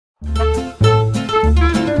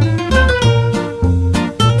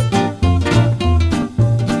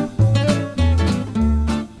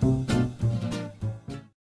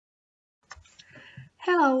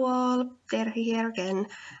Hello all, Terhi here again.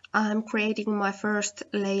 I'm creating my first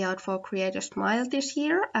layout for Create a Smile this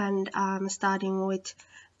year, and I'm starting with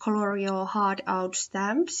Colorio hard out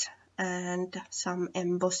stamps and some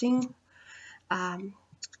embossing. I'm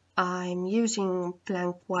using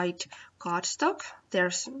blank white cardstock.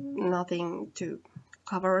 There's nothing to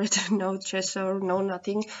cover it, no gesso, no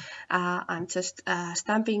nothing. I'm just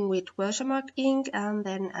stamping with Versamark ink and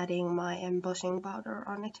then adding my embossing powder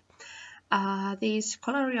on it. These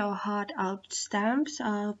Colorio hard out stamps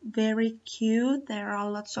are very cute. There are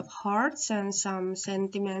lots of hearts and some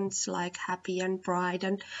sentiments like happy and bright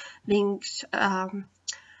and things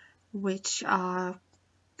which are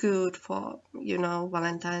good for, you know,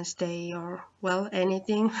 Valentine's Day or, well,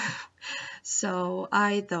 anything. So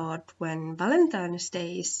I thought when Valentine's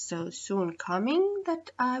Day is so soon coming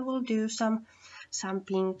that I will do some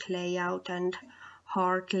pink layout and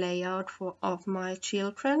heart layout of my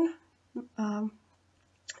children.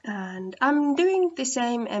 And I'm doing the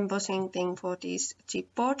same embossing thing for these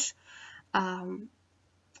chipboards.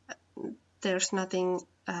 There's nothing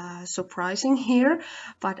surprising here,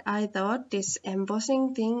 but I thought this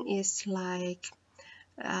embossing thing is like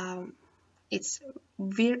it's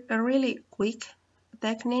a really quick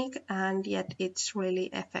technique and yet it's really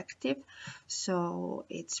effective, so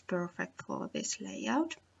it's perfect for this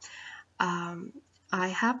layout. I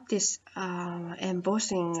have this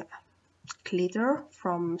embossing glitter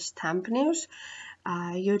from Stamp News.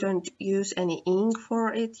 You don't use any ink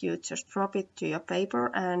for it, you just drop it to your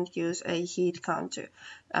paper and use a heat gun to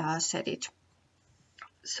set it.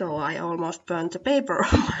 So I almost burned the paper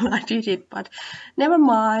while I did it, but never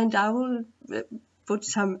mind, I will put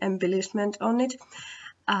some embellishment on it.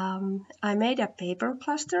 I made a paper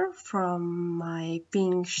cluster from my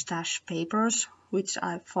pink stash papers which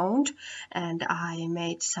I found, and I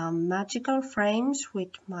made some magical frames with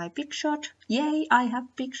my Big Shot. Yay, I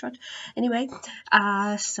have Big Shot. Anyway,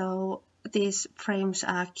 so these frames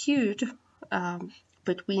are cute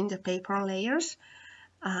between the paper layers.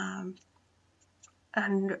 And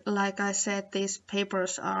like I said, these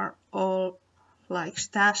papers are all like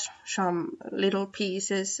stash, some little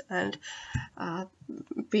pieces and a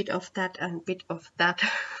bit of that and bit of that.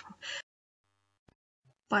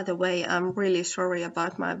 By the way, I'm really sorry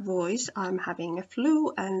about my voice. I'm having a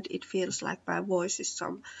flu and it feels like my voice is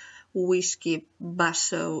some whiskey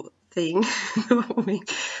basso thing going.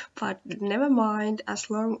 But never mind, as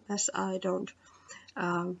long as I don't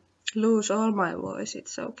lose all my voice,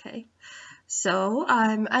 it's okay. So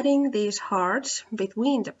I'm adding these hearts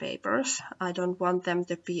between the papers. I don't want them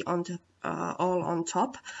to be on the all on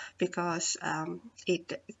top because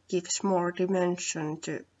it gives more dimension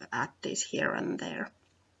to add this here and there.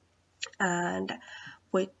 And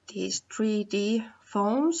with these 3D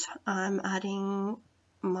foams, I'm adding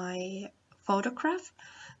my photograph.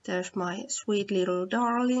 There's my sweet little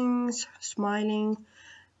darlings smiling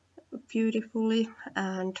beautifully,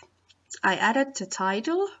 and I added the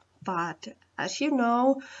title, but as you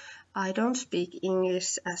know, I don't speak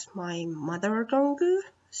English as my mother tongue,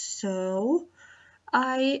 so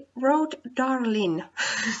I wrote darling.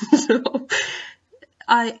 So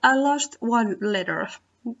I lost one letter.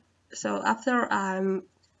 So after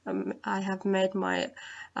I have made my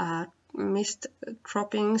mist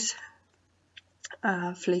droppings,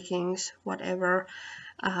 flickings, whatever,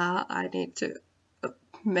 I need to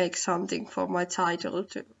make something for my title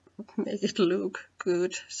to make it look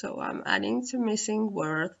good. So I'm adding the missing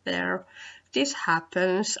word there. This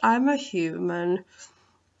happens, I'm a human.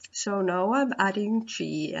 So now I'm adding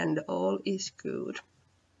G and all is good.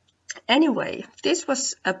 Anyway, this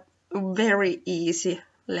was a very easy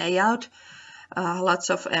layout, lots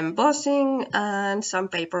of embossing and some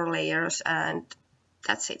paper layers, and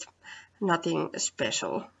that's it. Nothing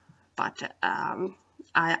special, but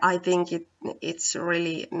I think it's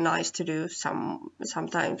really nice to do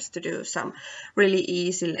sometimes to do some really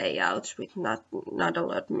easy layouts with not a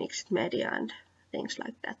lot mixed media and things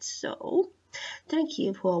like that. So thank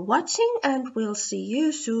you for watching and we'll see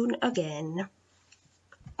you soon again.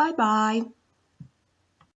 Bye bye.